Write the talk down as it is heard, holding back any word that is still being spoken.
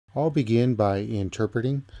I'll begin by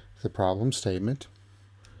interpreting the problem statement.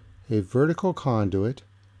 A vertical conduit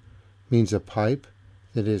means a pipe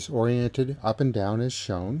that is oriented up and down as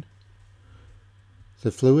shown.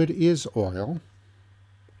 The fluid is oil.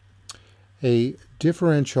 A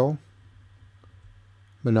differential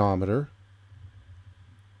manometer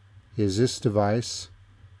is this device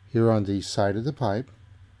here on the side of the pipe.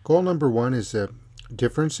 Goal number one is the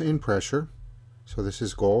difference in pressure. So this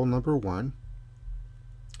is goal number one.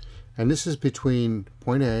 And this is between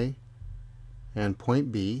point A and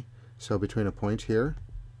point B. So between a point here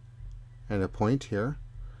and a point here.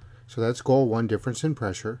 So that's goal one, difference in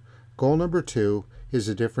pressure. Goal number two is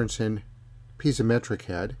the difference in piezometric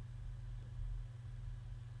head.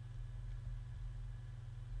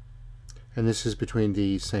 And this is between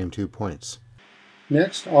these same 2 points.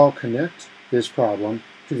 Next, I'll connect this problem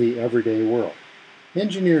to the everyday world.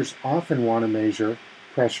 Engineers often want to measure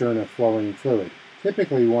pressure in a flowing fluid.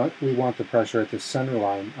 Typically, we want the pressure at the center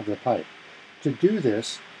line of the pipe. To do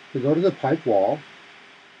this, we go to the pipe wall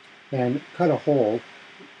and cut a hole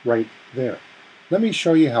right there. Let me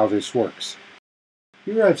show you how this works.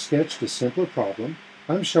 Here I've sketched a simpler problem.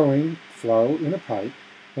 I'm showing flow in a pipe,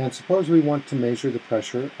 and suppose we want to measure the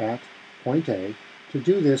pressure at point A. To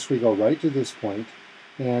do this, we go right to this point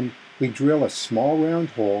and we drill a small round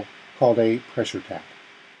hole called a pressure tap.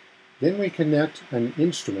 Then we connect an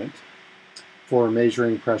instrument for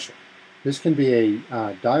measuring pressure. This can be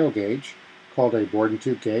a dial gauge called a board and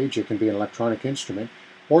tube gauge. It can be an electronic instrument,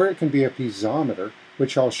 or it can be a piezometer,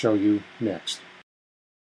 which I'll show you next.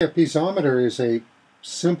 A piezometer is a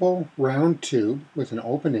simple round tube with an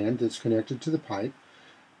open end that's connected to the pipe.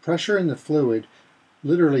 Pressure in the fluid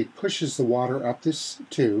literally pushes the water up this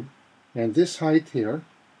tube, and this height here,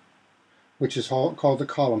 which is called the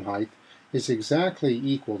column height, is exactly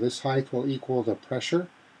equal. This height will equal the pressure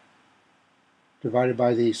divided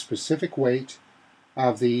by the specific weight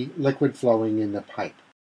of the liquid flowing in the pipe.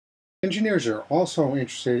 Engineers are also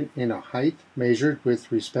interested in a height measured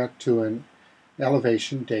with respect to an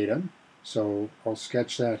elevation datum. So I'll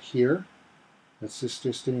sketch that here. That's this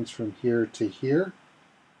distance from here to here.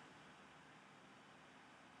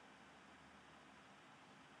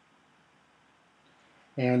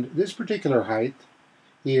 And this particular height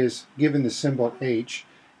is given the symbol h,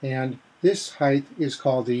 and this height is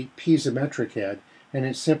called the piezometric head, and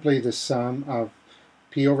it's simply the sum of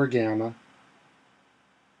p over gamma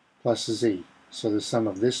plus z. So the sum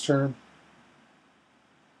of this term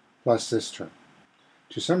plus this term.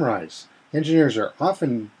 To summarize, engineers are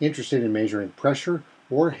often interested in measuring pressure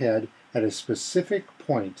or head at a specific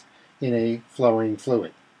point in a flowing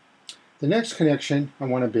fluid. The next connection I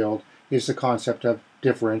want to build is the concept of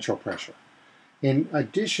differential pressure. In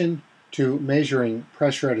addition to measuring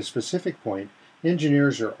pressure at a specific point,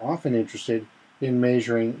 engineers are often interested in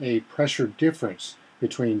measuring a pressure difference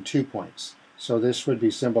between 2 points. So this would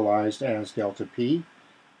be symbolized as delta P,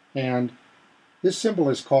 and this symbol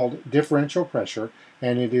is called differential pressure,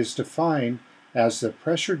 and it is defined as the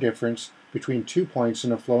pressure difference between 2 points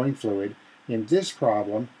in a flowing fluid. In this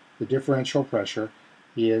problem, the differential pressure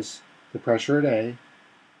is the pressure at A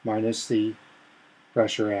minus the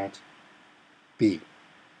pressure at B.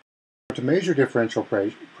 To measure differential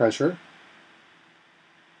pressure,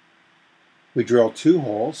 we drill 2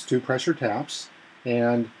 holes, 2 pressure taps,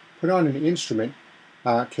 and put on an instrument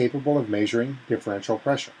capable of measuring differential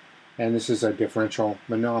pressure. And this is a differential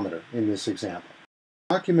manometer in this example.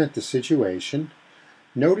 To document the situation,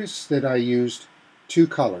 notice that I used 2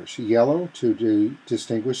 colors, yellow to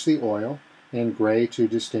distinguish the oil and gray to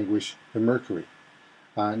distinguish the mercury.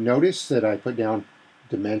 Notice that I put down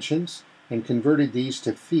dimensions and converted these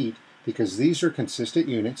to feet because these are consistent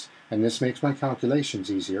units, and this makes my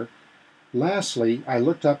calculations easier. Lastly, I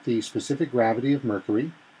looked up the specific gravity of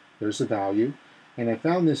mercury. There's the value, and I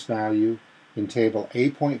found this value in table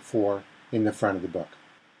A.4 in the front of the book.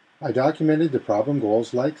 I documented the problem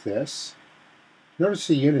goals like this. Notice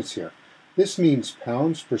the units here. This means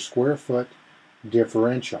pounds per square foot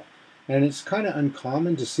differential. And it's kind of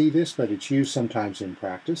uncommon to see this, but it's used sometimes in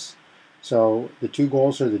practice. So the 2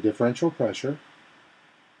 goals are the differential pressure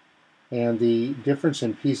and the difference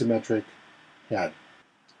in piezometric head.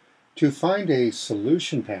 To find a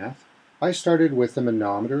solution path, I started with the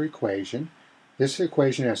manometer equation. This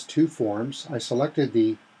equation has 2 forms. I selected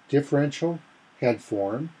the differential head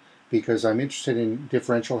form because I'm interested in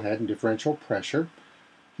differential head and differential pressure.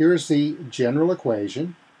 Here's the general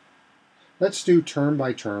equation. Let's do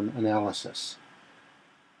term-by-term analysis.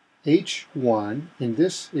 H1 in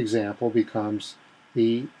this example becomes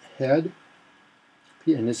the head,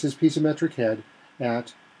 and this is piezometric head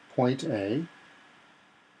at point A.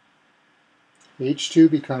 H2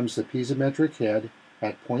 becomes the piezometric head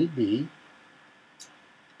at point B.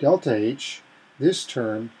 Delta H, this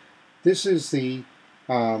term, this is the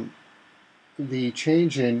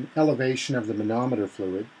change in elevation of the manometer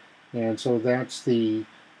fluid, and so that's the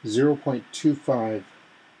 0.25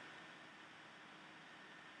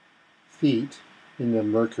 feet in the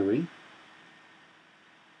mercury.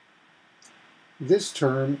 This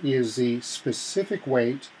term is the specific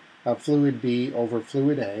weight of fluid B over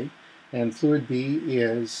fluid A, and fluid B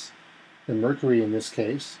is the mercury in this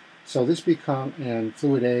case. So this and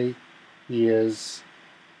fluid A is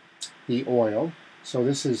the oil. So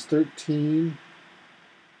this is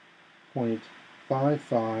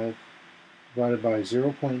 13.55 divided by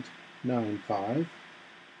 0.95.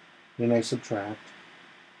 Then I subtract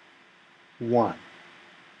 1.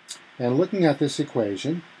 And looking at this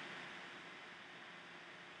equation,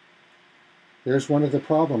 there's one of the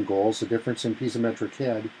problem goals, the difference in piezometric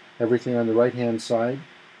head. Everything on the right-hand side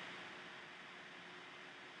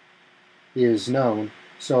is known,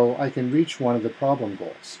 so I can reach one of the problem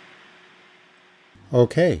goals.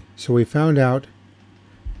 Okay, so we found out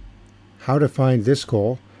how to find this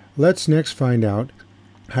goal. Let's next find out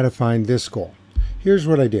how to find this goal. Here's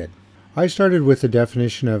what I did. I started with the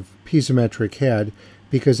definition of piezometric head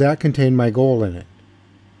because that contained my goal in it,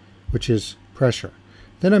 which is pressure.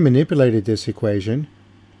 Then I manipulated this equation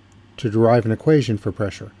to derive an equation for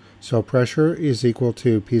pressure. So pressure is equal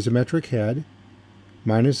to piezometric head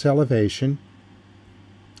minus elevation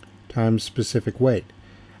times specific weight.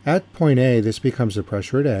 At point A, this becomes the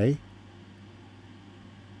pressure at A,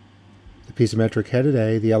 the piezometric head at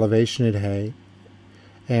A, the elevation at A,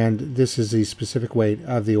 and this is the specific weight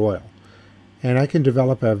of the oil. And I can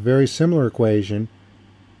develop a very similar equation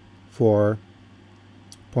for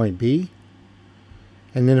point B.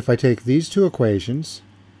 And then if I take these two equations,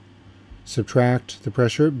 subtract the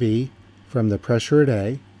pressure at B from the pressure at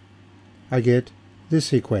A, I get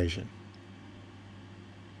this equation.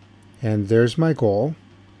 And there's my goal,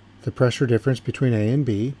 the pressure difference between A and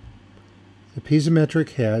B. The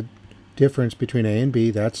piezometric head difference between A and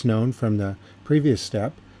B, that's known from the previous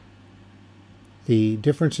step. The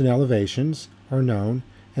difference in elevations are known,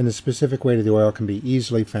 and the specific weight of the oil can be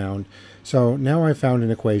easily found. So now I've found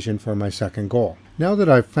an equation for my second goal. Now that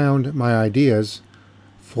I've found my ideas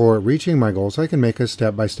for reaching my goals, I can make a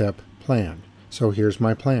step-by-step plan. So here's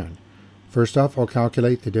my plan. First off, I'll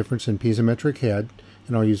calculate the difference in piezometric head,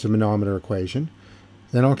 and I'll use the manometer equation.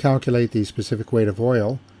 Then I'll calculate the specific weight of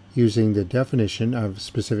oil using the definition of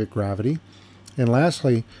specific gravity. And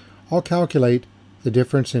lastly, I'll calculate the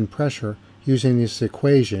difference in pressure using this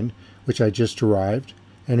equation, which I just derived,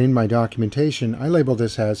 and in my documentation I label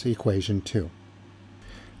this as equation 2.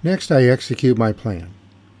 Next, I execute my plan.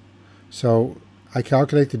 So I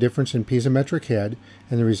calculate the difference in piezometric head,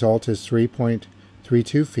 and the result is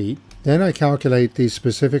 3.32 feet. Then I calculate the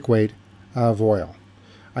specific weight of oil.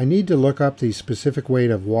 I need to look up the specific weight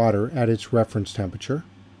of water at its reference temperature.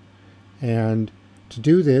 And to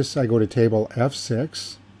do this, I go to table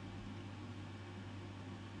F6.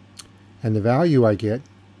 And the value I get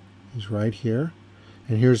is right here.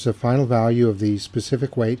 And here's the final value of the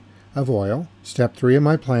specific weight of oil. Step 3 of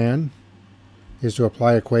my plan is to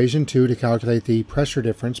apply equation 2 to calculate the pressure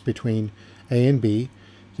difference between A and B.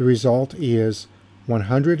 The result is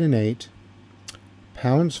 108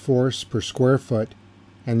 pounds force per square foot,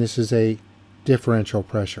 and this is a differential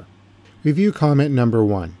pressure. Review comment number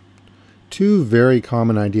 1. Two very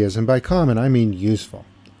common ideas, and by common I mean useful.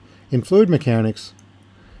 In fluid mechanics,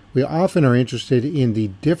 we often are interested in the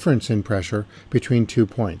difference in pressure between 2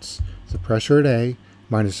 points, the pressure at A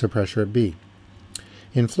minus the pressure at B.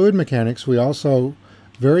 In fluid mechanics, we also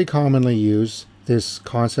very commonly use this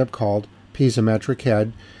concept called piezometric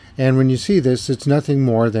head, and when you see this, it's nothing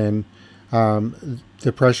more than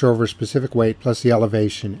the pressure over specific weight plus the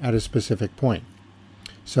elevation at a specific point.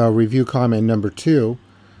 So review comment number 2.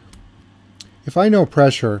 If I know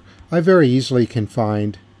pressure, I very easily can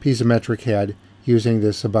find piezometric head using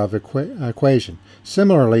this above equation.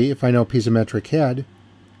 Similarly, if I know piezometric head, and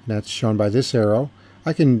that's shown by this arrow,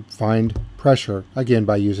 I can find pressure again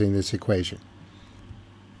by using this equation.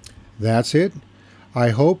 That's it. I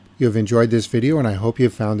hope you've enjoyed this video, and I hope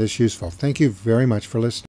you've found this useful. Thank you very much for listening.